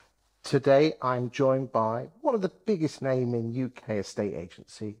Today I'm joined by one of the biggest name in UK estate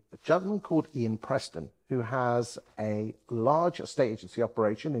agency, a gentleman called Ian Preston, who has a large estate agency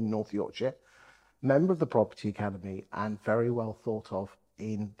operation in North Yorkshire, member of the Property Academy, and very well thought of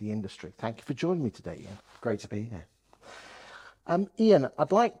in the industry. Thank you for joining me today, Ian. Great to be here. Ian,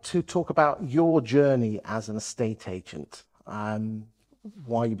 I'd like to talk about your journey as an estate agent,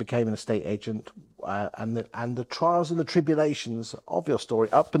 why you became an estate agent, and the trials and the tribulations of your story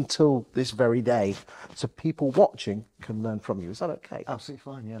up until this very day, so people watching can learn from you. Is that okay? Absolutely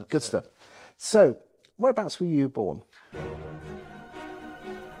fine, yeah. Good stuff. So, whereabouts were you born?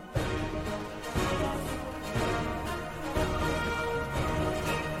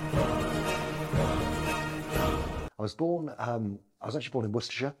 I was actually born in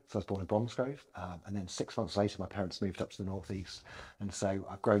Worcestershire, so I was born in Bromsgrove, and then 6 months later my parents moved up to the northeast, and so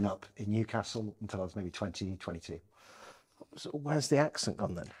I've grown up in Newcastle until I was maybe 20, 22. So where's the accent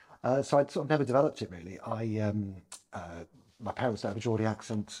gone then? So I'd sort of never developed it really. My parents don't have a Geordie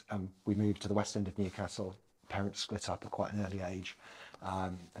accent, we moved to the west end of Newcastle. Parents split up at quite an early age,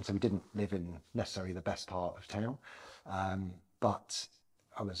 and so we didn't live in necessarily the best part of town, but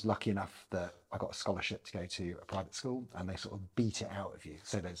I was lucky enough that I got a scholarship to go to a private school, and they sort of beat it out of you.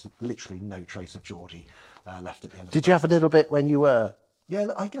 So there's literally no trace of Geordie left at the end of Did you have a little bit when you were? Yeah,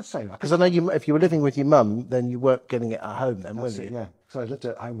 I guess so. Because I know if you were living with your mum, then you weren't getting it at home then, were you? Yeah. So I lived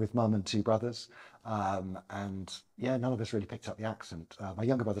at home with mum and two brothers, and yeah, none of us really picked up the accent. My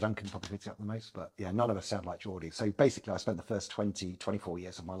younger brother Duncan probably picked it up the most, but yeah, none of us sound like Geordie. So basically I spent the first 20, 24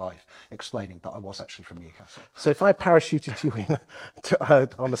 years of my life explaining that I was actually from Newcastle. So if I parachuted you in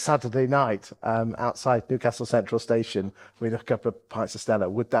on a Saturday night outside Newcastle Central Station with a couple of pints of Stella,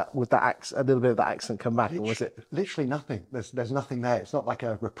 would that a little bit of that accent come back, or was it? Literally nothing. There's nothing there. It's not like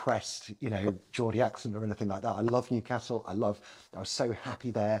a repressed, Geordie accent or anything like that. I love Newcastle. I was so happy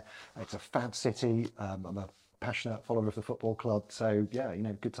there. It's a fab city. I'm a passionate follower of the football club. So yeah,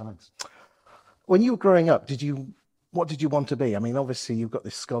 good times. When you were growing up, what did you want to be? I mean, obviously you've got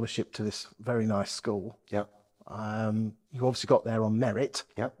this scholarship to this very nice school. Yep. You obviously got there on merit.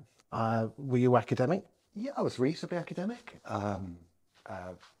 Yep. Were you academic? Yeah, I was reasonably academic.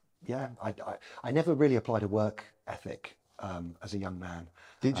 Yeah, I never really applied a work ethic as a young man.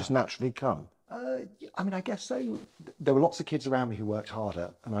 Did it just naturally come? I guess so. There were lots of kids around me who worked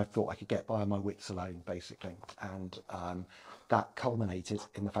harder, and I thought I could get by on my wits alone, basically. And that culminated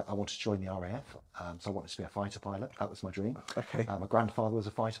in the fact I wanted to join the RAF. So I wanted to be a fighter pilot. That was my dream. Okay. My grandfather was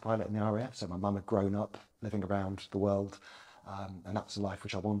a fighter pilot in the RAF, so my mum had grown up living around the world, and that's the life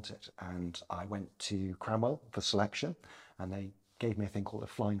which I wanted. And I went to Cranwell for selection, and they gave me a thing called a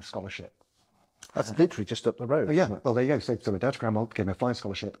flying scholarship. That's literally just up the road. Oh, yeah, well, there you go. So my dad Cranwell gave me a flying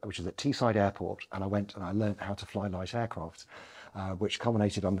scholarship, which was at Teesside Airport, and I went and I learned how to fly light aircraft, which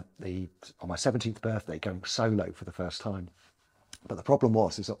culminated on my 17th birthday going solo for the first time. But the problem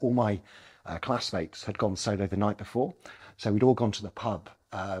is that all my classmates had gone solo the night before, so we'd all gone to the pub,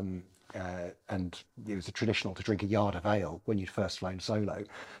 and it was traditional to drink a yard of ale when you'd first flown solo.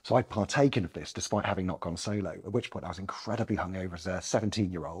 So I'd partaken of this despite having not gone solo, at which point I was incredibly hungover as a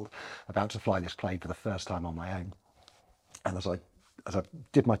 17-year-old about to fly this plane for the first time on my own. And as I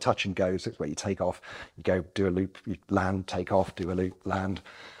did my touch and goes, it's where you take off, you go do a loop, you land, take off, do a loop, land.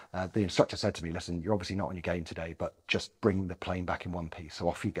 The instructor said to me, listen, you're obviously not on your game today, but just bring the plane back in one piece. So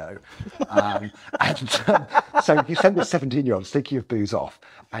off you go. So he sent this 17-year-old thinking of booze off.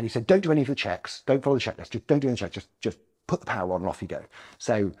 And he said, don't do any of the checks. Don't follow the checklist. Just don't do any checks. Just put the power on and off you go.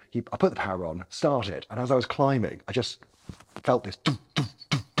 So I put the power on, started. And as I was climbing, I just felt this, and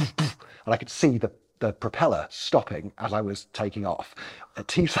I could see the propeller stopping as I was taking off at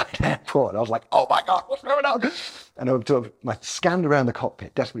Teesside Airport. I was like, oh my God, what's going on? And I scanned around the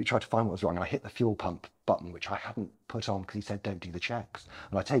cockpit, desperately tried to find what was wrong, and I hit the fuel pump button, which I hadn't put on because he said don't do the checks.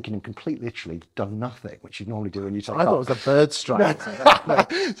 And I'd taken and completely literally done nothing, which you normally do when you take off. I thought it was a bird strike. No.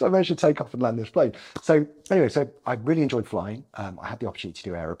 So I managed to take off and land this plane. So anyway, I really enjoyed flying. I had the opportunity to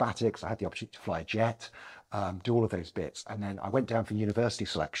do aerobatics. I had the opportunity to fly a jet, do all of those bits. And then I went down for university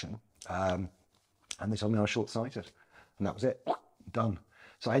selection. And they told me I was short-sighted, and that was it, done.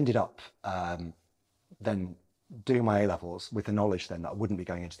 So I ended up then doing my A-levels with the knowledge then that I wouldn't be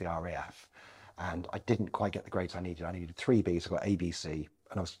going into the RAF, and I didn't quite get the grades I needed. I needed 3 Bs, I got A, B, C,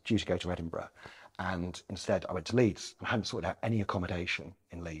 and I was due to go to Edinburgh, and instead I went to Leeds and hadn't sorted out any accommodation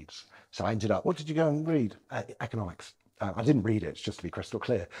in Leeds. So I ended up... What did you go and read? Economics. I didn't read it, just to be crystal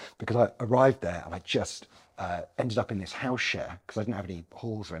clear, because I arrived there and I just ended up in this house share because I didn't have any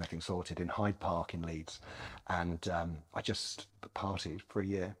halls or anything sorted in Hyde Park in Leeds. And I just partied for a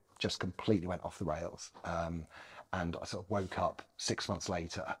year, just completely went off the rails. And I sort of woke up 6 months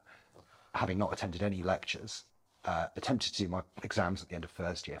later having not attended any lectures, attempted to do my exams at the end of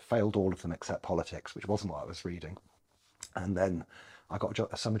first year, failed all of them except politics, which wasn't what I was reading. And then I got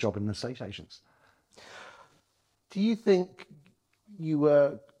a summer job in an estate agents. Do you think you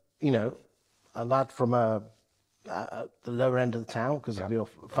were, a lad from the lower end of the town because of your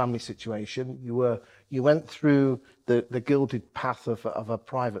family situation? You went through the gilded path of a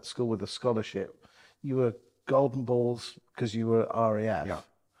private school with a scholarship. You were golden balls because you were RAF. Yeah.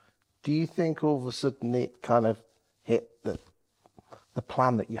 Do you think all of a sudden it kind of hit the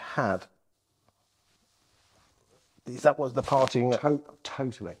plan that you had? Is that was the parting?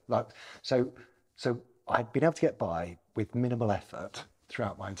 Totally. So I'd been able to get by with minimal effort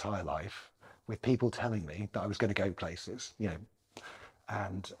throughout my entire life, with people telling me that I was going to go places,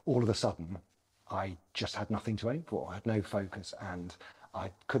 and all of a sudden I just had nothing to aim for. I had no focus, and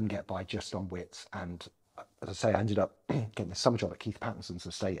I couldn't get by just on wits. And as I say, I ended up getting a summer job at Keith Patterson's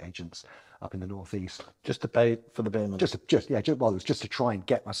estate agents up in the northeast. Just to pay for the bare minimum? It was just to try and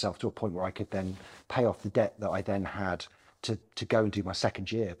get myself to a point where I could then pay off the debt that I then had to go and do my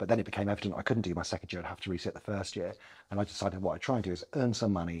second year. But then it became evident I couldn't do my second year. I'd have to reset the first year. And I decided what I'd try and do is earn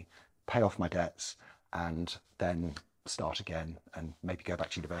some money, pay off my debts, and then start again and maybe go back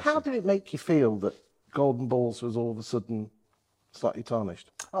to university. How did it make you feel that Golden Balls was all of a sudden slightly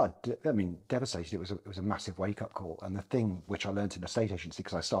tarnished? Devastated. It was a massive wake-up call. And the thing which I learned in estate agency,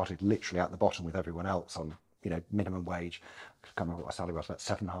 because I started literally at the bottom with everyone else on minimum wage. I can't remember what my salary was, about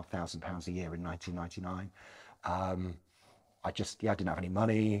 £7,500 a year in 1999. I didn't have any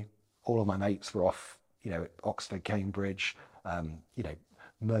money. All of my mates were off, at Oxford, Cambridge,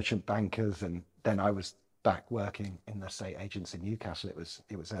 merchant bankers, and then I was back working in the estate agents in Newcastle.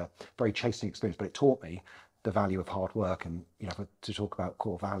 It was a very chastening experience, but it taught me the value of hard work. And to talk about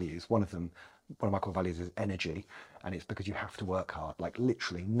core values, one of my core values is energy, and it's because you have to work hard. Like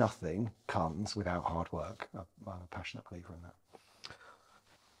literally nothing comes without hard work. I'm a passionate believer in that.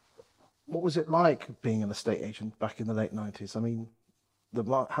 What was it like being an estate agent back in the late 90s? I mean,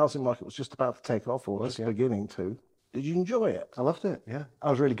 the housing market was just about to take off, or just beginning to. Did you enjoy it? I loved it, yeah. I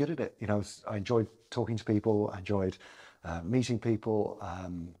was really good at it. I enjoyed talking to people, I enjoyed meeting people.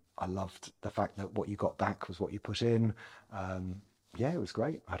 I loved the fact that what you got back was what you put in. It was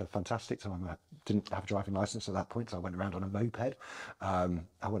great. I had a fantastic time. I didn't have a driving license at that point, so I went around on a moped.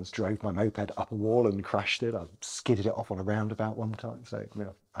 I once drove my moped up a wall and crashed it. I skidded it off on a roundabout one time. So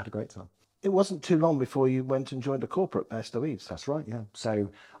I had a great time. It wasn't too long before you went and joined a corporate, Best Eves. That's right, yeah. So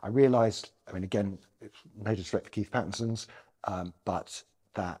I realised, again, it's no disrespect for Keith Patterson's, but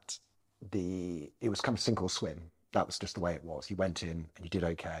that it was kind of sink or swim. That was just the way it was. You went in and you did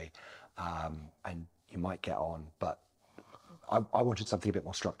okay, and you might get on, but I wanted something a bit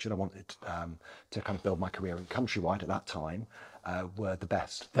more structured. I wanted to kind of build my career, and Countrywide at that time were the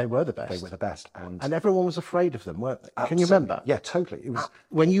best. They were the best. They were the best. And everyone was afraid of them, weren't they? Can you remember? Yeah, totally. It was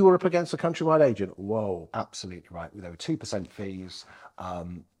when you were up against a Countrywide agent, whoa. Absolutely right. There were 2% fees,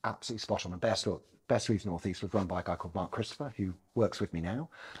 absolutely spot on. And Best Eves North East was run by a guy called Mark Christopher, who works with me now.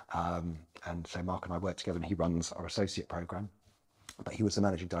 And so Mark and I work together, and he runs our associate programme. But he was the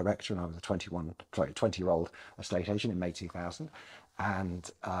managing director, and I was a 20-year-old estate agent in May 2000.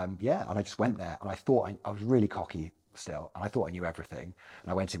 And and I just went there, and I thought I was really cocky still, and I thought I knew everything.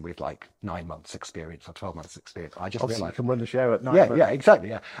 And I went in with like 9 months experience or 12 months experience. I just Obviously realised you can run the show at night. Yeah, exactly.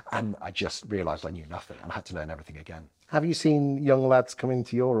 Yeah. And I just realised I knew nothing, and I had to learn everything again. Have you seen young lads come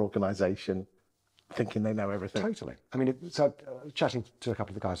into your organisation thinking they know everything? Totally. So chatting to a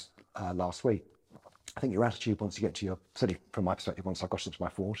couple of the guys last week, I think your attitude once you get to certainly from my perspective, once I got into my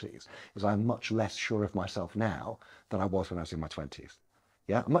 40s, is I'm much less sure of myself now than I was when I was in my 20s.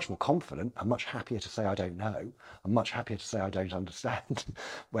 Yeah, I'm much more confident. I'm much happier to say I don't know. I'm much happier to say I don't understand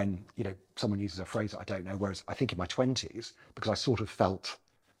when, someone uses a phrase that I don't know. Whereas I think in my 20s, because I sort of felt,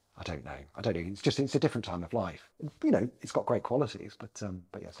 I don't know. It's a different time of life. It's got great qualities, but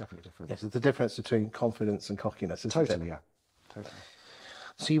yeah, it's definitely different. Yes, it's the difference between confidence and cockiness, isn't it? Totally, yeah. Totally.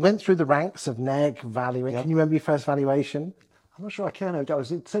 So you went through the ranks of neg, valuing. Yep. Can you remember your first valuation? I'm not sure I can. I was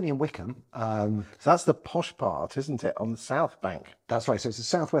certainly in Wickham. So that's the posh part, isn't it, on the south bank? That's right. So it's the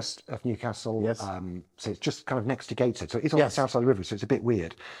southwest of Newcastle. Yes. So it's just kind of next to Gateshead. So it's on the south side of the river, so it's a bit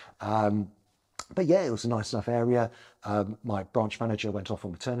weird. But yeah, it was a nice enough area. My branch manager went off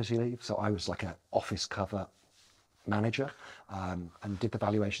on maternity leave, so I was like an office cover manager, and did the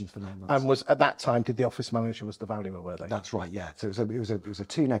valuations for 9 months. And was at that time, did the office manager was the valuer, were they? That's right, yeah. So it was a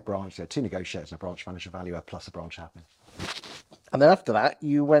two-neg branch, so 2 negotiators and a branch manager valuer plus a branch admin. And then after that,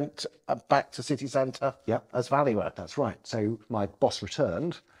 you went back to city centre as valuer. That's right. So my boss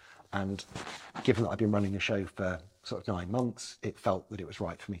returned, and given that I've been running the show for sort of 9 months, it felt that it was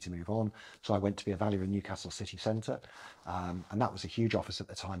right for me to move on. So I went to be a valuer in Newcastle city centre. And that was a huge office at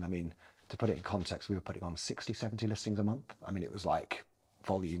the time. I mean, to put it in context, we were putting on 60, 70 listings a month. I mean, it was like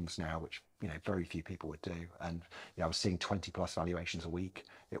volumes now, which, very few people would do. And I was seeing 20 plus valuations a week.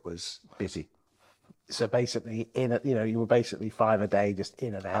 It was busy. So basically, you were basically 5 a day, just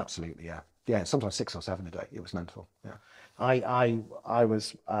in and out. Absolutely, yeah. Yeah, sometimes 6 or 7 a day. It was mental, yeah. I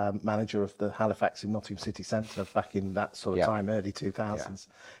was manager of the Halifax in Nottingham City Centre back in that sort of time, early 2000s.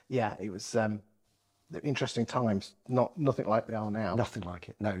 Yeah, it was interesting times, nothing like they are now. Nothing like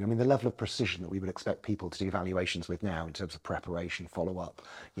it, no. I mean, the level of precision that we would expect people to do valuations with now in terms of preparation, follow-up,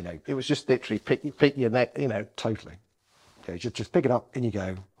 It was just literally pick your neck, Totally. Yeah, just pick it up, in you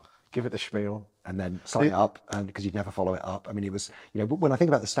go. Give it the spiel. And then sign it up, and because you'd never follow it up. I mean, it was, when I think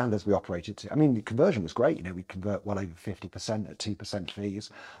about the standards we operated to, I mean, the conversion was great. We'd convert well over 50% at 2% fees.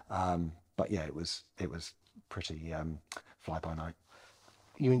 But yeah, it was pretty fly by night.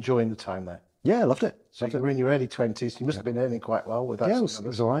 You enjoying the time there? Yeah, I loved it. So you were in your early 20s. You must have been earning quite well with that. Yeah, it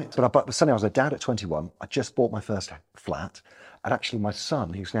was all right. But suddenly I was a dad at 21. I just bought my first flat. And actually my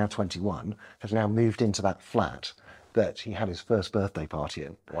son, who's now 21, has now moved into that flat that he had his first birthday party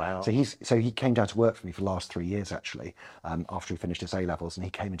in. Wow. So he came down to work for me for the last 3 years, actually, after he finished his A-levels, and he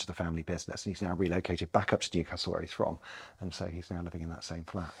came into the family business, and he's now relocated back up to Newcastle, where he's from. And so he's now living in that same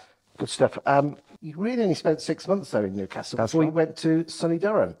flat. Good stuff. You really only spent 6 months, though, in Newcastle before you went to sunny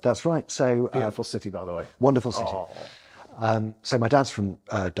Durham. That's right. So Beautiful city, by the way. Wonderful city. Oh. So my dad's from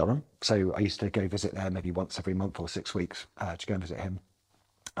Durham, so I used to go visit there maybe once every month or 6 weeks to go and visit him.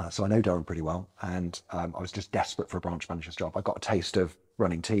 So I know Durham pretty well, and I was just desperate for a branch manager's job. I got a taste of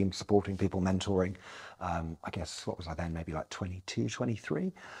running teams, supporting people, mentoring. I guess, what was I then, maybe like 22,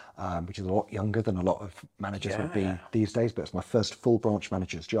 23, which is a lot younger than a lot of managers would be these days, but it's my first full branch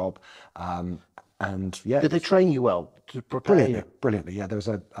manager's job. And yeah. Did they train you well to prepare you? Brilliantly, yeah. There was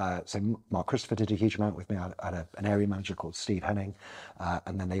so Mark Christopher did a huge amount with me. I had an area manager called Steve Henning,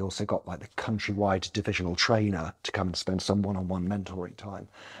 and then they also got like the countrywide divisional trainer to come and spend some one-on-one mentoring time.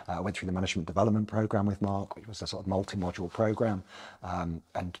 I went through the management development program with Mark, which was a sort of multi-module program.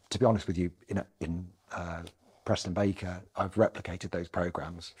 And to be honest with you, in Preston Baker, I've replicated those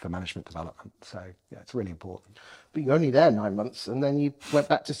programs for management development. So yeah, it's really important. But you're only there 9 months, and then you went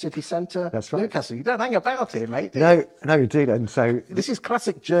back to city centre. That's right. Newcastle. You don't hang about here, mate. Do you? No, you did. And so this is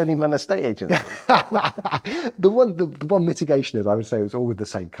classic journeyman estate agent. the one mitigation is, I would say, it was all with the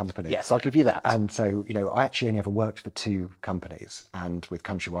same company. Yes, I'll give you that. And so, I actually only ever worked for 2 companies. And with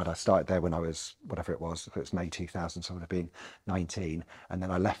Countrywide, I started there when I was, whatever it was May 2000, so I would have been 19. And then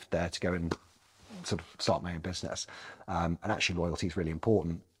I left there to go and sort of start my own business. And actually loyalty is really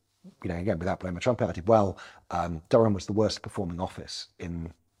important. Again, without blowing my trumpet, I did well. Durham was the worst performing office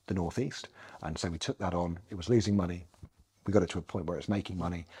in the Northeast. And so we took that on. It was losing money. We got it to a point where it was making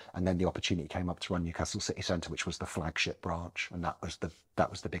money. And then the opportunity came up to run Newcastle City Centre, which was the flagship branch. And that was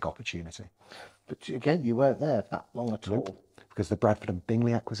the big opportunity. But again, you weren't there that long at all. Because the Bradford and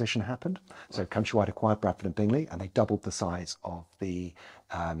Bingley acquisition happened. So Countrywide acquired Bradford and Bingley, and they doubled the size of the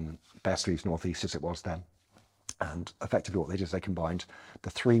Bear Streets Northeast as it was then. And effectively what they did is they combined the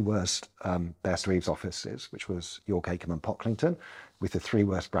 3 worst Bear Streets offices, which was York, Acomb and Pocklington, with the 3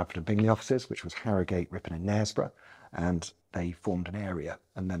 worst Bradford and Bingley offices, which was Harrogate, Ripon and Knaresborough. And they formed an area,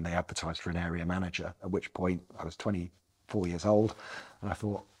 and then they advertised for an area manager, at which point I was 24 years old, and I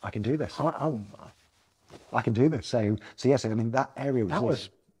thought, I can do this. I can do this. So yes, I mean, that area was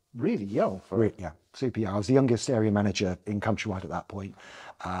really young. Yeah, super young. I was the youngest area manager in Countrywide at that point.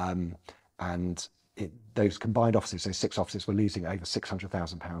 And those combined offices, those 6 offices, were losing over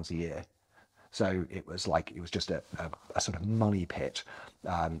 £600,000 a year. So it was just a sort of money pit.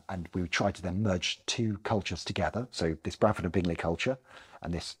 And we tried to then merge 2 cultures together. So this Bradford and Bingley culture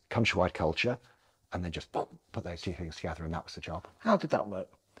and this Countrywide culture, and then just put those 2 things together, and that was the job. How did that work?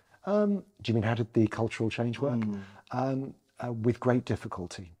 Do you mean, how did the cultural change work? With great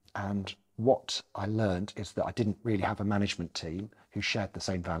difficulty. And what I learned is that I didn't really have a management team who shared the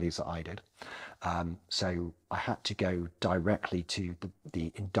same values that I did. So I had to go directly to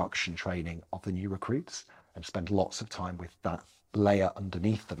the induction training of the new recruits and spend lots of time with that layer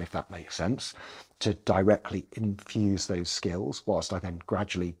underneath them, if that makes sense, to directly infuse those skills, whilst I then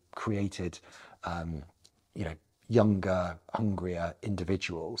gradually created, younger, hungrier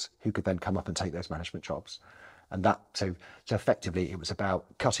individuals who could then come up and take those management jobs. And that, so effectively it was about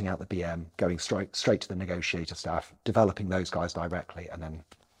cutting out the BM, going straight to the negotiator staff, developing those guys directly, and then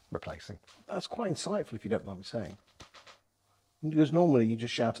replacing. That's quite insightful, if you don't mind me saying. Because normally you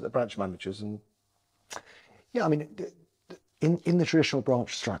just shout at the branch managers and... Yeah, I mean, In the traditional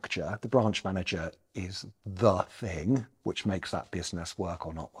branch structure, the branch manager is the thing which makes that business work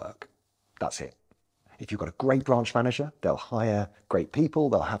or not work. That's it. If you've got a great branch manager, they'll hire great people,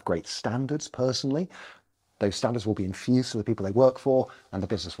 they'll have great standards personally. Those standards will be infused to the people they work for, and the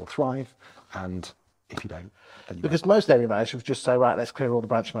business will thrive. And if you don't, then you Because most area managers would just say, right, let's clear all the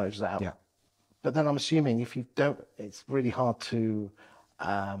branch managers out. Yeah. But then I'm assuming if you don't, it's really hard to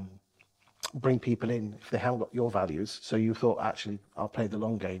bring people in if they haven't got your values. So you thought, actually, I'll play the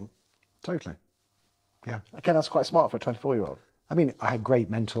long game. Totally. Yeah. Again, that's quite smart for a 24-year-old. I mean, I had great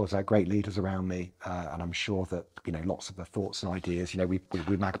mentors, I had great leaders around me, and I'm sure that, lots of the thoughts and ideas, we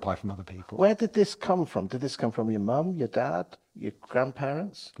magpie from other people. Where did this come from? Did this come from your mum, your dad, your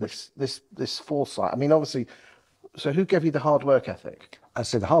grandparents? This foresight. I mean, obviously, so who gave you the hard work ethic?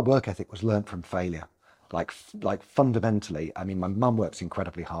 So the hard work ethic was learnt from failure. Like fundamentally, I mean, my mum works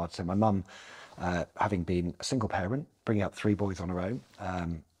incredibly hard. So my mum, having been a single parent, bringing up 3 boys on her own.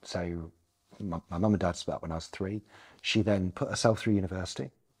 So my mum and dad split when I was 3. She then put herself through university.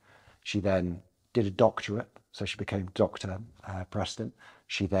 She then did a doctorate. So she became Dr. Preston.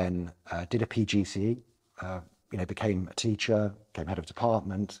 She then did a PGCE, became a teacher, became head of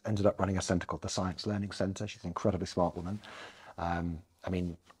department, ended up running a centre called the Science Learning Centre. She's an incredibly smart woman. I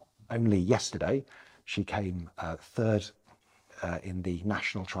mean, only yesterday, she came 3rd in the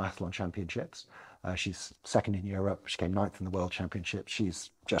National Triathlon Championships. She's 2nd in Europe. She came 9th in the World Championships.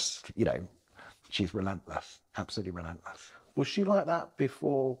 She's just, she's relentless, absolutely relentless. Was she like that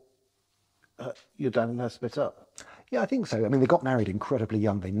before your dad and her split up? Yeah, I think so. I mean, they got married incredibly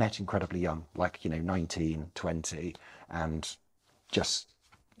young. They met incredibly young, like, 19, 20, and just,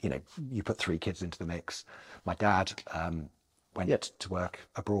 you put 3 kids into the mix. My dad went to work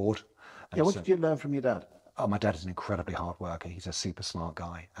abroad. Yeah, what did you learn from your dad? Oh, my dad is an incredibly hard worker. He's a super smart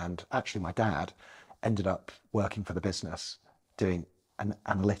guy. And actually, my dad ended up working for the business, doing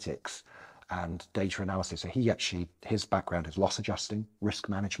analytics and data analysis. So his background is loss adjusting, risk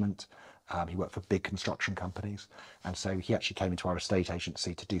management. He worked for big construction companies. And so he actually came into our estate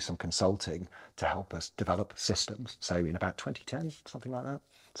agency to do some consulting to help us develop systems. So in about 2010, something like that.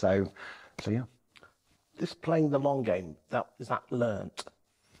 So yeah. This playing the long game, is that learnt?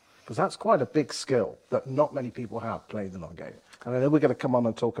 Because that's quite a big skill that not many people have, playing the long game. And I know we're going to come on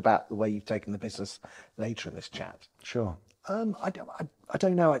and talk about the way you've taken the business later in this chat. Sure. I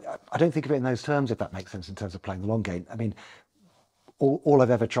don't know. I don't think of it in those terms, if that makes sense, in terms of playing the long game. I mean, all I've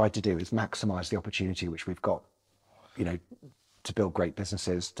ever tried to do is maximise the opportunity which we've got, to build great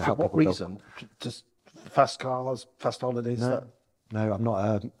businesses, to help people. For what reason? Just fast cars, fast holidays? No, I'm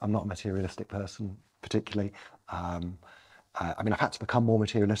not a materialistic person particularly. I mean, I've had to become more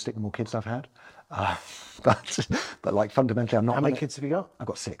materialistic the more kids I've had, but like fundamentally, I'm not. How many kids have you got? I've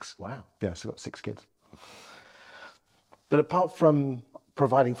got 6. Wow. Yeah, so I've got 6 kids. But apart from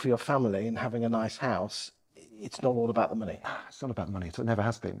providing for your family and having a nice house, it's not all about the money. It's not about the money. It never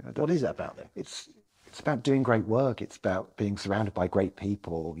has been. What is it about then? It's about doing great work. It's about being surrounded by great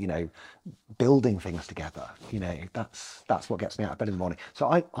people, building things together. That's what gets me out of bed in the morning. So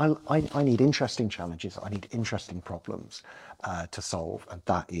I need interesting challenges. I need interesting problems to solve. And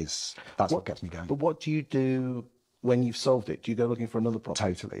that's what gets me going. But what do you do when you've solved it? Do you go looking for another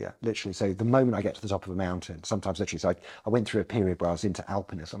problem? Totally, yeah. Literally. So the moment I get to the top of a mountain, sometimes literally, so I went through a period where I was into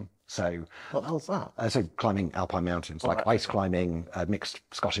alpinism. So what the hell's that? So climbing alpine mountains, like ice climbing, mixed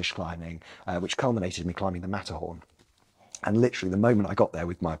Scottish climbing, which culminated in me climbing the Matterhorn. And literally the moment I got there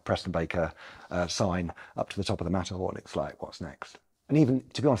with my Preston Baker sign up to the top of the Matterhorn, it's like, what's next? And even,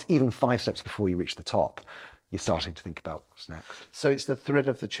 to be honest, even 5 steps before you reach the top, you're starting to think about what's next. So it's the thrill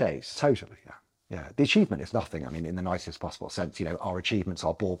of the chase. Totally, yeah. Yeah, the achievement is nothing. I mean, in the nicest possible sense, our achievements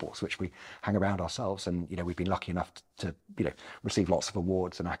are baubles, which we hang around ourselves. And, we've been lucky enough to receive lots of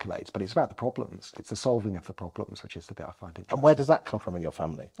awards and accolades. But it's about the problems. It's the solving of the problems, which is the bit I find interesting. And where does that come from in your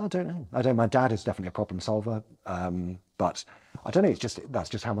family? I don't know. My dad is definitely a problem solver. But I don't know. That's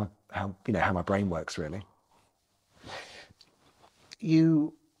just how my brain works, really.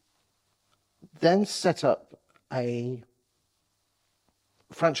 You then set up a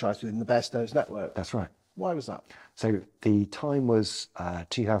franchise within the Bear Stones network. That's right. Why was that? So the time was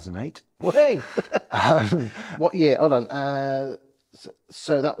 2008. Hey! What year? Hold on.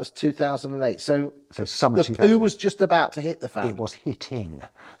 So that was 2008. So summer the 2008. poo was just about to hit the fan. It was hitting.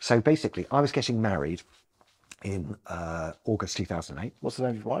 So basically, I was getting married in August 2008. What's the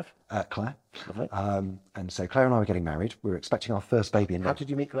name of your wife? Claire. Lovely. And so Claire and I were getting married. We were expecting our first baby in How did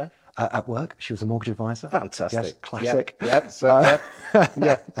you meet Claire? at work. She was a mortgage advisor. Fantastic. Yes, classic. Yep. So,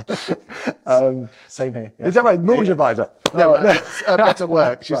 yeah. Same here. Yeah. Is that right? Mortgage advisor? No, better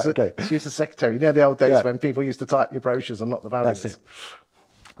work. She's Right, okay. she was the secretary. You know the old days Yeah. when people used to type your brochures and not the values.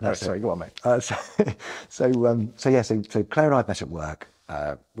 That's it. Sorry, go on, mate. So Claire and I met at work.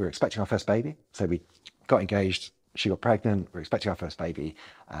 We were expecting our first baby. So we got engaged. She got pregnant. We were expecting our first baby.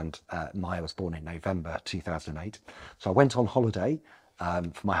 And Maya was born in November 2008. So I went on holiday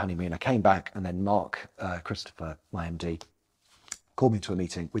for my honeymoon. I came back, and then Mark Christopher, my MD, called me to a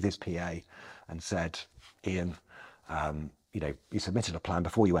meeting with his PA and said, Ian, you submitted a plan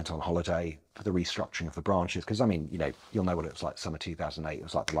before you went on holiday for the restructuring of the branches. Because, I mean, you'll know what it was like summer 2008. It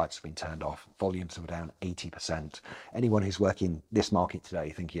was like the lights have been turned off. Volumes were down 80%. Anyone who's working this market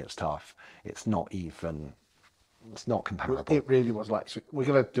today thinking it's tough, it's not comparable. It really was like, we're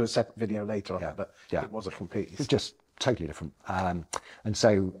going to do a separate video later on Yeah, it, but yeah. it was a completely... It's just totally different. And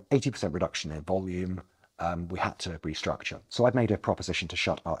so 80% reduction in volume, we had to restructure. So I'd made a proposition to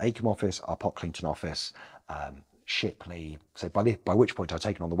shut our Acomb office, our Pocklington office, Shipley. So by which point I'd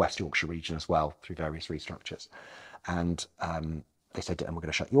taken on the West Yorkshire region as well through various restructures. And they said, and we're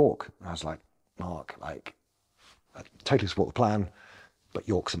going to shut York. And I was like, Mark, I totally support the plan, but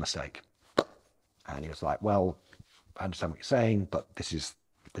York's a mistake. And he was like, well, I understand what you're saying, but this is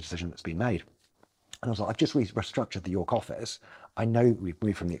the decision that's been made. And I was like, I've just restructured the York office. I know we've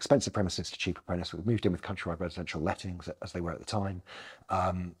moved from the expensive premises to cheaper premises. We've moved in with countrywide residential lettings as they were at the time.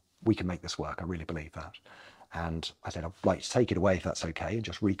 We can make this work. I really believe that. And I said, I'd like to take it away if that's okay and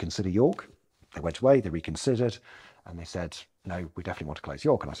just reconsider York. They went away, they reconsidered, and they said, no, we definitely want to close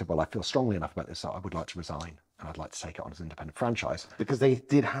York. And I said, well, I feel strongly enough about this that I would like to resign, and I'd like to take it on as an independent franchise. Because they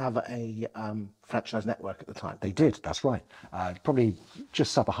did have a franchise network at the time. They did, that's right. Probably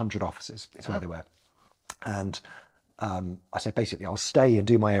just sub 100 offices is where they were. And I said, basically, I'll stay and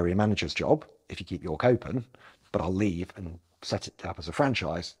do my area manager's job if you keep York open, but I'll leave and set it up as a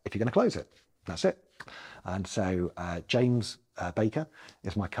franchise if you're going to close it. That's it. And so James Baker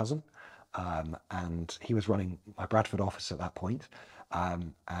is my cousin, and he was running my Bradford office at that point,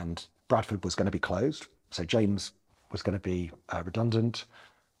 and Bradford was going to be closed. So James was going to be redundant.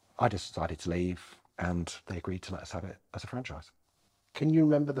 I just decided to leave, and they agreed to let us have it as a franchise. Can you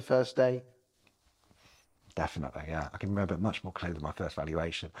remember the first day? Definitely, yeah. I can remember it much more clearly than my first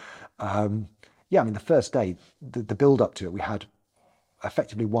valuation. Yeah, I mean, the first day, the build up to it, we had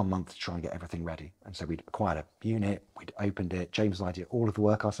effectively 1 month to try and get everything ready. And so we'd acquired a unit, we'd opened it. James and I did all of the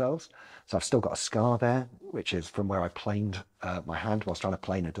work ourselves. So I've still got a scar there, which is from where I planed my hand whilst trying to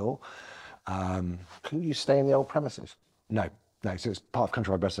plane a door. Couldn't you stay in the old premises? No. So it's part of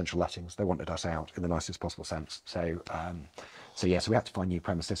countrywide residential lettings. They wanted us out in the nicest possible sense. So we had to find new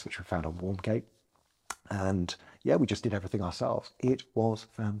premises, which we found on Warmgate. And yeah, we just did everything ourselves. It was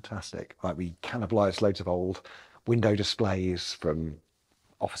fantastic. Like, we cannibalized loads of old window displays from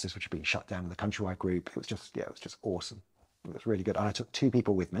offices which had been shut down in the Countrywide group. It was just awesome. It was really good. And I took 2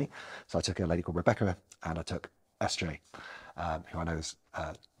 people with me. So I took a lady called Rebecca, and I took SJ, who I know has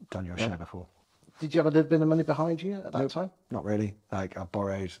done your show before. Did you have a little bit of money behind you at that time? Not really. Like, I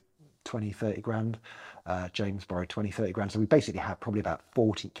borrowed 20, 30 grand. James borrowed 20, 30 grand. So we basically had probably about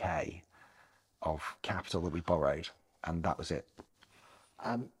 40k of capital that we borrowed, and that was it.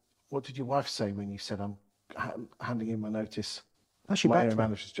 What did your wife say when you said, I'm handing in my notice? She my backed area me.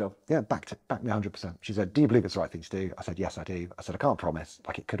 manager's job. Yeah, backed me 100%. She said, do you believe it's the right thing to do? I said, yes, I do. I said, I can't promise.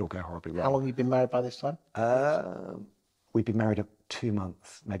 Like, it could all go horribly wrong. How long have you been married by this time? We'd been married 2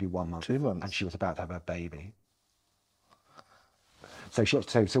 months, maybe 1 month. 2 months. And she was about to have a baby. So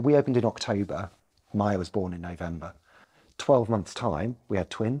we opened in October. Maya was born in November. 12 months' time, we had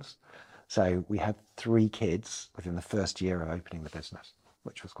twins. So we had 3 kids within the first year of opening the business,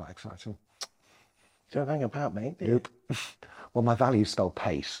 which was quite exciting. You don't hang about, mate, do you? Nope. Well, my values spell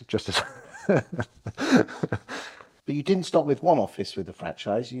pace, just as... But you didn't stop with one office with the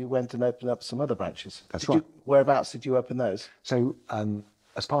franchise. You went and opened up some other branches. That's right. Whereabouts did you open those? So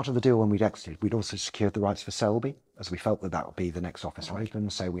as part of the deal when we'd exited, we'd also secured the rights for Selby, as we felt that would be the next office to open.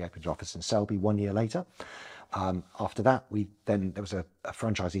 So we opened an office in Selby 1 year later. After that, there was a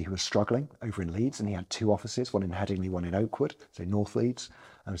franchisee who was struggling over in Leeds, and he had 2 offices, one in Headingley, one in Oakwood, so North Leeds.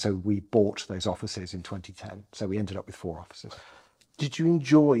 And so we bought those offices in 2010. So we ended up with 4 offices. Did you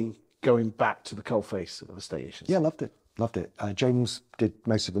enjoy going back to the coalface of estate agents? Yeah, loved it. James did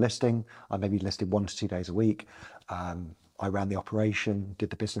most of the listing. I maybe listed 1 to 2 days a week. I ran the operation, did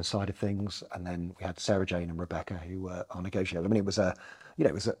the business side of things, and then we had Sarah Jane and Rebecca who were our negotiators. I mean, it was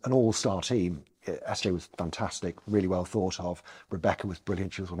an all-star team. SJ was fantastic, really well thought of. Rebecca was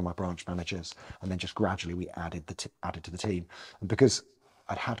brilliant. She was one of my branch managers. And then just gradually we added to the team. And because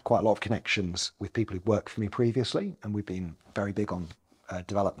I'd had quite a lot of connections with people who'd worked for me previously, and we've been very big on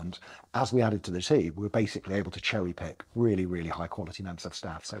development, as we added to the team, we were basically able to cherry pick really, really high quality members of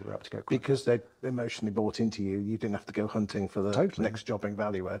staff. So we were able to go quick. Because they emotionally bought into you, you didn't have to go hunting for the next jobbing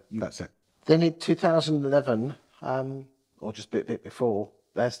valuer. That's it. Then in 2011, or just a bit before,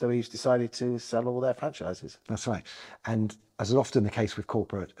 Bearstow decided to sell all their franchises. That's right. And as is often the case with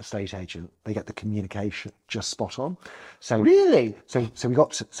corporate estate agent, they get the communication just spot on. So really? So we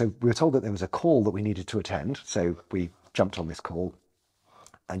were told that there was a call that we needed to attend. So we jumped on this call,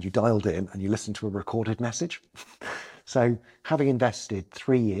 and you dialed in and you listened to a recorded message. So having invested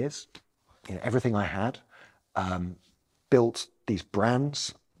 3 years in everything I had, built these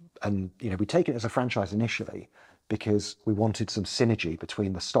brands, and we'd taken it as a franchise initially because we wanted some synergy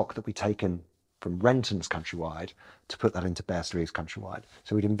between the stock that we'd taken from Renton's Countrywide to put that into Bearstow Countrywide.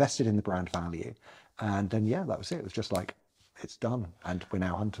 So we'd invested in the brand value, and then that was it. It was just like, it's done, and we're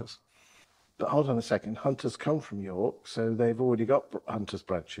now Hunters. But hold on a second, Hunters come from York, so they've already got Hunters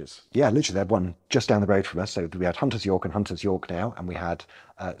branches. Yeah, literally, they had one just down the road from us. So we had Hunters York and Hunters York now, and we had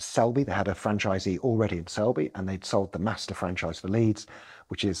Selby. They had a franchisee already in Selby, and they'd sold the master franchise for Leeds,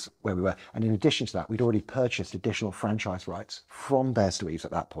 which is where we were. And in addition to that, we'd already purchased additional franchise rights from Bearstow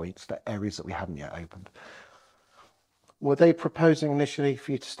at that point for areas that we hadn't yet opened. Were they proposing initially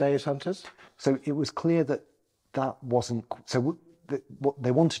for you to stay as Hunters? So it was clear that wasn't... So what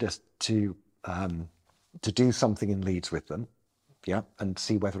they wanted us to do something in Leeds with them, and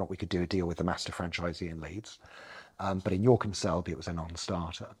see whether or not we could do a deal with the master franchisee in Leeds. But in York and Selby, it was a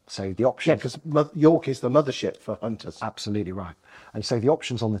non-starter. So the option... Yeah, because York is the mothership for Hunters. Absolutely right. And so the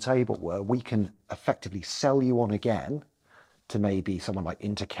options on the table were, we can effectively sell you on again to maybe someone like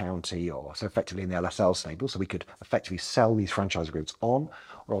Intercounty, or so effectively in the LSL stable, so we could effectively sell these franchise groups on,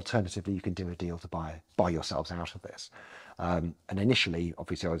 or alternatively, you can do a deal to buy yourselves out of this. And initially,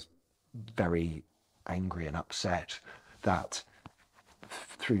 obviously, I was very angry and upset that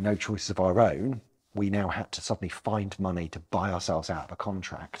through no choice of our own, we now had to suddenly find money to buy ourselves out of a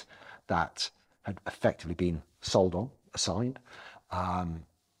contract that had effectively been sold on, assigned.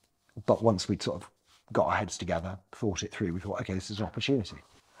 But once we'd sort of got our heads together, thought it through, we thought, okay, this is an opportunity.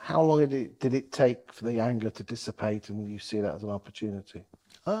 How long did it take for the anger to dissipate and you see that as an opportunity?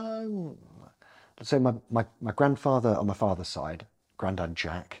 So my grandfather on my father's side, Grandad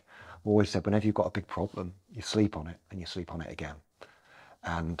Jack, always said, whenever you've got a big problem, you sleep on it and you sleep on it again.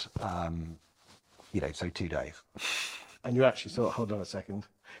 And, so 2 days. And you actually thought, hold on a second.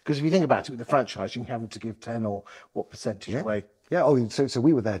 Because if you think about it with the franchise, you have to give 10 or what percentage away. Yeah, so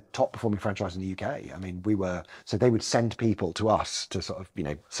we were their top performing franchise in the UK. I mean, so they would send people to us to sort of,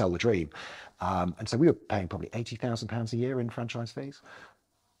 sell the dream. And so we were paying probably £80,000 a year in franchise fees.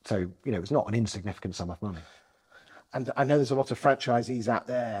 So, it was not an insignificant sum of money. And I know there's a lot of franchisees out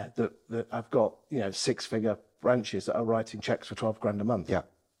there that have got, 6-figure branches that are writing checks for 12 grand a month. Yeah.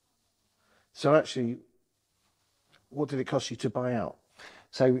 So actually, what did it cost you to buy out?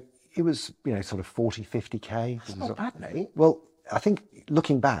 So it was, sort of 40, 50K. That's not bad, mate. Well, I think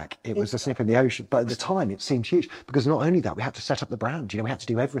looking back, it was a snip in the ocean. But at the time, it seemed huge because not only that, we had to set up the brand. We had to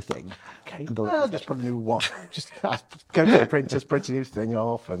do everything. Okay. Well, just put a new one. Just go to the printers, print a new thing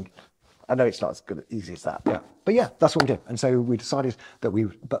off, and I know it's not as easy as that. Yeah, but that's what we did. And so we decided that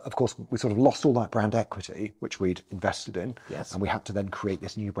but of course, we sort of lost all that brand equity, which we'd invested in. Yes. And we had to then create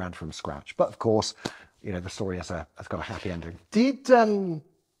this new brand from scratch. But of course, the story has got a happy ending. Did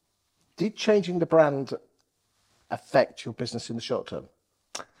changing the brand affect your business in the short term?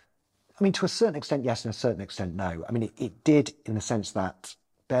 I mean, to a certain extent, yes, and a certain extent, no. I mean, it did in the sense that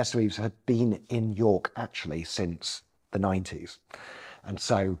Bearstow had been in York actually since the 90s. And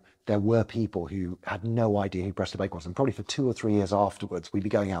so there were people who had no idea who Preston Baker was. And probably for 2 or 3 years afterwards, we'd be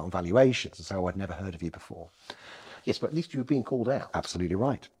going out on valuations and say, oh, I'd never heard of you before. Yes, but at least you were being called out. Absolutely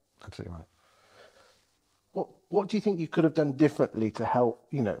right. Absolutely right. What do you think you could have done differently to help,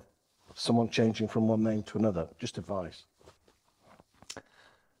 someone changing from one name to another? Just advice.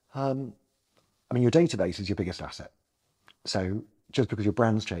 I mean, your database is your biggest asset. So just because your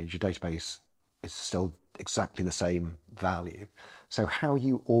brand's changed, your database is still exactly the same value. So how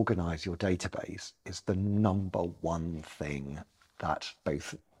you organize your database is the number one thing that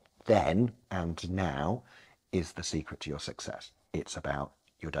both then and now is the secret to your success. It's about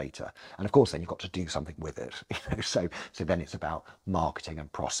your data. And of course, then you've got to do something with it. So then it's about marketing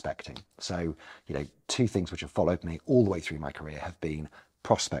and prospecting. So, 2 things which have followed me all the way through my career have been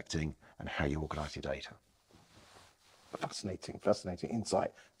prospecting and how you organize your data. fascinating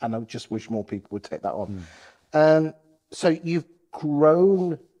insight. And I just wish more people would take that on. So you've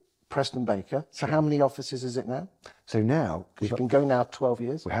grown Preston Baker. So how many offices is it now? So now You've been going now 12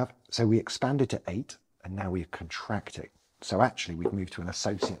 years. we have. So we expanded to 8, and now we're contracting. So actually, we've moved to an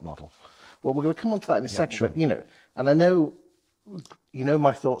associate model. Well, we're going to come on to that in a second. But, you know, and I know, you know,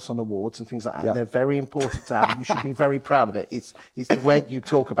 my thoughts on awards and things like that. Yeah. They're very important to have. You should be very proud of it. It's the way you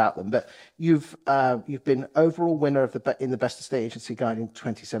talk about them. But you've been overall winner of in the Best Estate Agency Guide in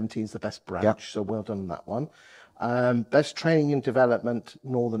 2017 is the best branch. Yeah. So well done on that one. Best Training and Development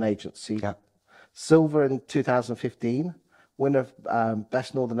Northern Agency. Yeah. Silver in 2015. Winner of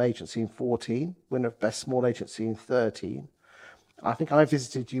Best Northern Agency in 14. Winner of Best Small Agency in 13. I think I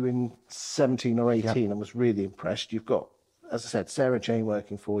visited you in 17 or 18 and was really impressed. You've got, as I said, Sarah Jane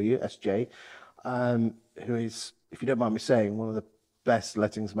working for you, SJ, who is, if you don't mind me saying, one of the best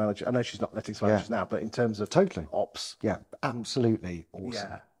lettings managers. I know she's not lettings managers now, but in terms of Totally. ops. Yeah, absolutely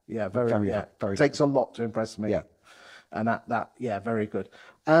awesome. Yeah, very very takes a lot to impress me. Yeah. And that very good.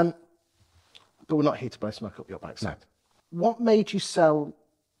 But we're not here to blow smoke up your backside. No. What made you sell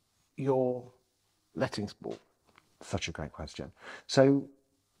your lettings book? Such a great question. So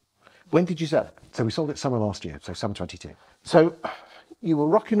When did you sell it? we sold it summer last year, so summer 22. So you were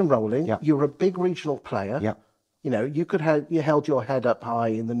rocking and rolling. Yeah. You were a big regional player. Yeah. You know, you held your head up high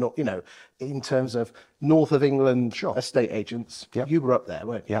in the north. You know, in terms of north of England estate agents. Yeah. You were up there,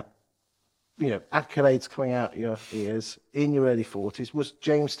 weren't you? Yeah. You know, accolades coming out your ears in your early 40s. Was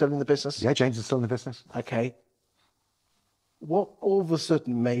James still in the business? Yeah, James is still in the business. Okay. What all of a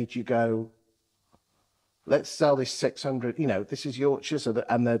sudden made you go, let's sell this 600, you know, this is Yorkshire,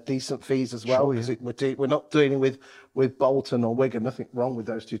 and they're decent fees as well, Sure, because we're not dealing with Bolton or Wigan, nothing wrong with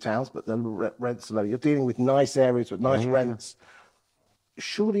those two towns, but the rents are low. You're dealing with nice areas with nice rents.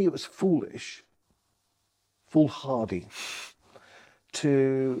 Surely it was foolhardy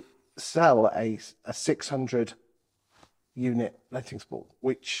to sell a 600 unit lettings book,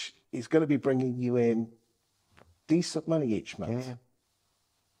 which is going to be bringing you in decent money each month. Yeah.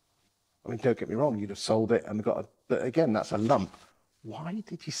 I mean, don't get me wrong, you'd have sold it and but again, that's a lump. Why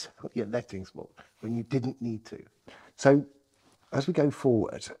did you sell your lettings book when you didn't need to? So as we go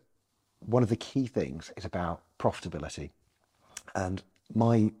forward, one of the key things is about profitability. And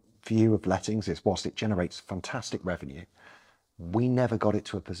my view of lettings is, whilst it generates fantastic revenue, we never got it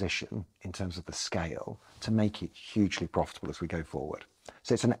to a position in terms of the scale to make it hugely profitable as we go forward.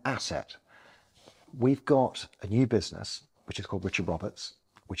 So it's an asset. We've got a new business, which is called Richard Roberts,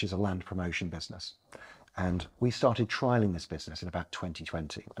 which is a land promotion business. And we started trialing this business in about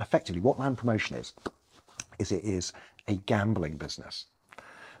 2020. And effectively, what land promotion is it is a gambling business.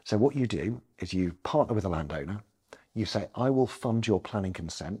 So what you do is you partner with a landowner, you say, I will fund your planning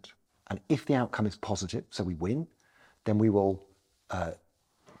consent, and if the outcome is positive, so we win, then we will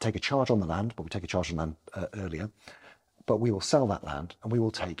take a charge on the land, but we take a charge on land earlier, but we will sell that land and we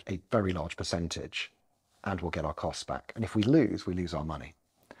will take a very large percentage and we'll get our costs back. And if we lose our money.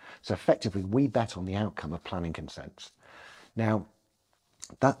 So effectively, we bet on the outcome of planning consents. Now,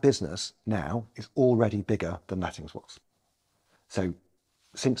 that business now is already bigger than lettings was. So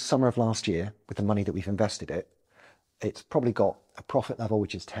since summer of last year, with the money that we've invested it's probably got a profit level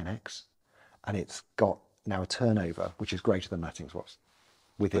which is 10x, and it's got now a turnover which is greater than lettings was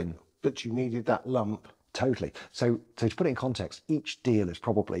within. But you needed that lump. Totally. So to put it in context, each deal is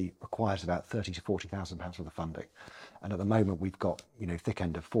probably requires about 30 to 40,000 pounds worth of funding. And at the moment we've got, thick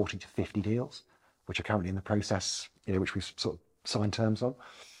end of 40 to 50 deals, which are currently in the process, which we've sort of signed terms on.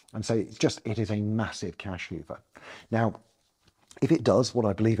 And so it is a massive cash hoover. Now, if it does what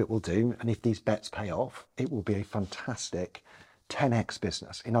I believe it will do, and if these bets pay off, it will be a fantastic 10x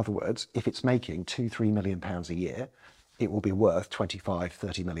business. In other words, if it's making £2-3 million a year, it will be worth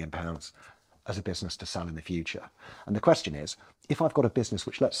 25-30 million pounds as a business to sell in the future. And the question is, if I've got a business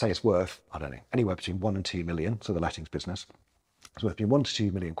which, let's say, is worth, I don't know, anywhere between 1 and 2 million, so the lettings business is worth between 1 to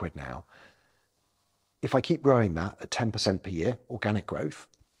 2 million quid now. If I keep growing that at 10% per year, organic growth,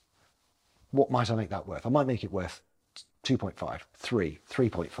 what might I make that worth? I might make it worth 2.5, 3,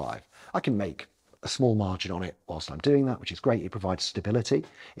 3.5. I can make a small margin on it whilst I'm doing that, which is great. It provides stability.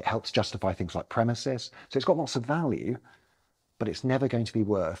 It helps justify things like premises. So it's got lots of value, but it's never going to be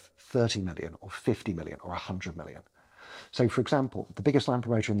worth 30 million or 50 million or 100 million. So for example, the biggest land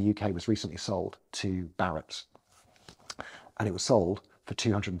promoter in the UK was recently sold to Barratt's, and it was sold for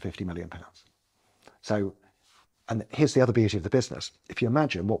 250 million pounds. So, and here's the other beauty of the business. If you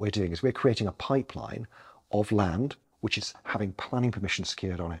imagine, what we're doing is we're creating a pipeline of land which is having planning permission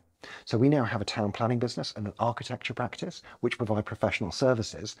secured on it. So we now have a town planning business and an architecture practice, which provide professional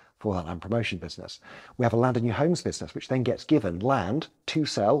services for that land promotion business. We have a land and new homes business, which then gets given land to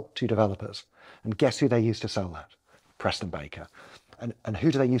sell to developers. And guess who they use to sell that? Preston Baker. And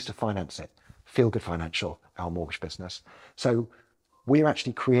who do they use to finance it? Feel Good Financial, our mortgage business. So we're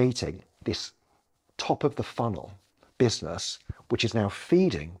actually creating this top of the funnel business, which is now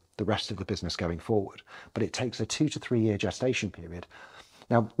feeding the rest of the business going forward. But it takes a 2 to 3 year gestation period.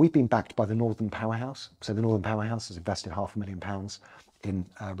 Now, we've been backed by the Northern Powerhouse. So the Northern Powerhouse has invested £500,000 in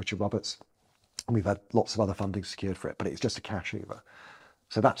Richard Roberts. And we've had lots of other funding secured for it, but it's just a cash over.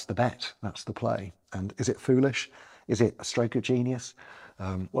 So that's the bet, that's the play. And is it foolish? Is it a stroke of genius?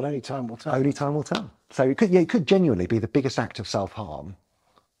 Well, only time will tell. Only time will tell. So it could genuinely be the biggest act of self-harm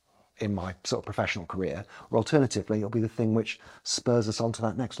in my sort of professional career, or alternatively, it'll be the thing which spurs us on to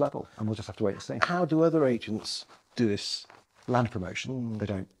that next level, and we'll just have to wait and see. How do other agents do this? Land promotion, they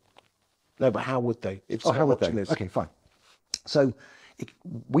don't. No, but how would they? If Oh, how would they? this? Okay, fine. So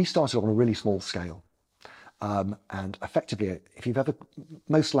we started on a really small scale. And effectively, if you've ever,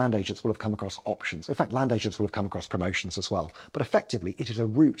 most land agents will have come across options. In fact, land agents will have come across promotions as well. But effectively, it is a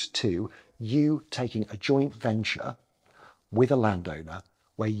route to you taking a joint venture with a landowner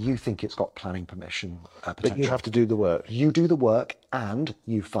where you think it's got planning permission potential. But you have to do the work. You do the work and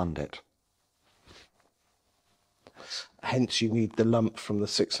you fund it. Hence, you need the lump from the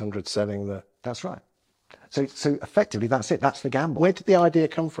 600 selling the... That's right. So effectively, that's it. That's the gamble. Where did the idea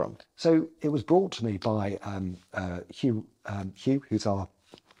come from? So it was brought to me by Hugh, who's our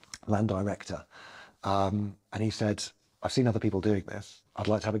land director. And he said, I've seen other people doing this. I'd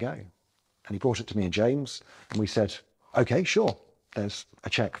like to have a go. And he brought it to me and James. And we said, OK, sure. There's a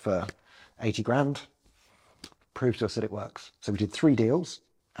cheque for 80 grand. Prove to us that it works. So we did 3 deals.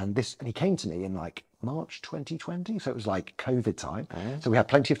 And he came to me in like March 2020. So it was like COVID time. So we had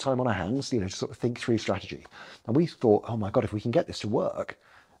plenty of time on our hands, to sort of think through strategy. And we thought, oh my God, if we can get this to work,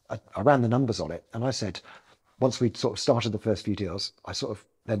 I ran the numbers on it. And I said, once we'd sort of started the first few deals, I sort of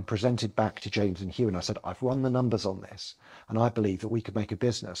then presented back to James and Hugh. And I said, I've run the numbers on this. And I believe that we could make a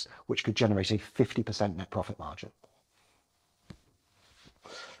business which could generate a 50% net profit margin.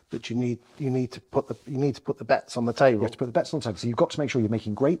 But you need to put the bets on the table. You have to put the bets on the table. So you've got to make sure you're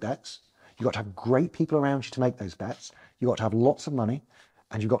making great bets. You've got to have great people around you to make those bets. You've got to have lots of money,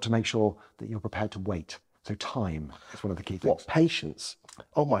 and you've got to make sure that you're prepared to wait. So time is one of the key things. What, patience?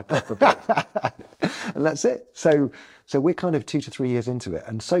 Oh my God. And that's it. So we're kind of 2 to 3 years into it.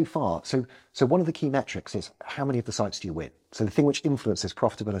 And so far, so one of the key metrics is how many of the sites do you win? So the thing which influences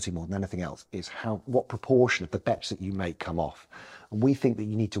profitability more than anything else is what proportion of the bets that you make come off. And we think that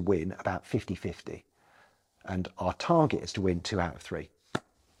you need to win about 50-50. And our target is to win 2 out of 3.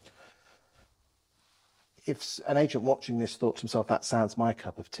 If an agent watching this thought to himself, that sounds my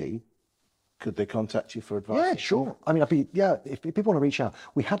cup of tea, could they contact you for advice? Yeah, sure. I mean, if people want to reach out,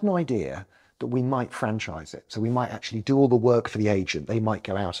 we had an idea that we might franchise it. So we might actually do all the work for the agent. They might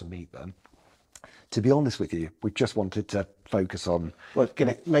go out and meet them. To be honest with you, we just wanted to focus on... Well,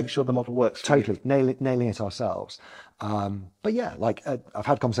 make sure the model works. Totally, nailing it ourselves. But yeah, I've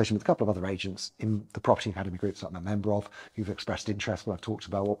had conversation with a couple of other agents in the property academy groups that I'm a member of who've expressed interest when I've talked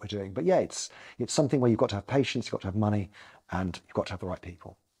about what we're doing. But yeah, it's something where you've got to have patience, you've got to have money, and you've got to have the right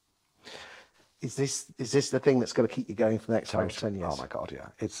people. Is this the thing that's going to keep you going for the next 5 to 10 years? Oh my God, yeah.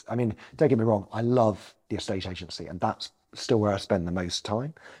 Don't get me wrong, I love the estate agency, and that's still where I spend the most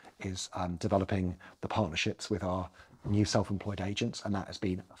time, is developing the partnerships with our new self-employed agents, and that has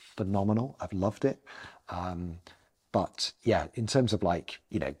been phenomenal. I've loved it. But yeah, in terms of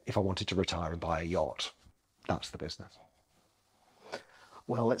if I wanted to retire and buy a yacht, that's the business.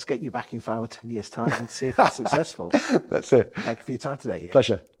 Well, let's get you back in 5 or 10 years' time and see if it's successful. That's it. Thank you for your time today.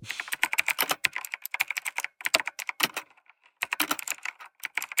 Pleasure.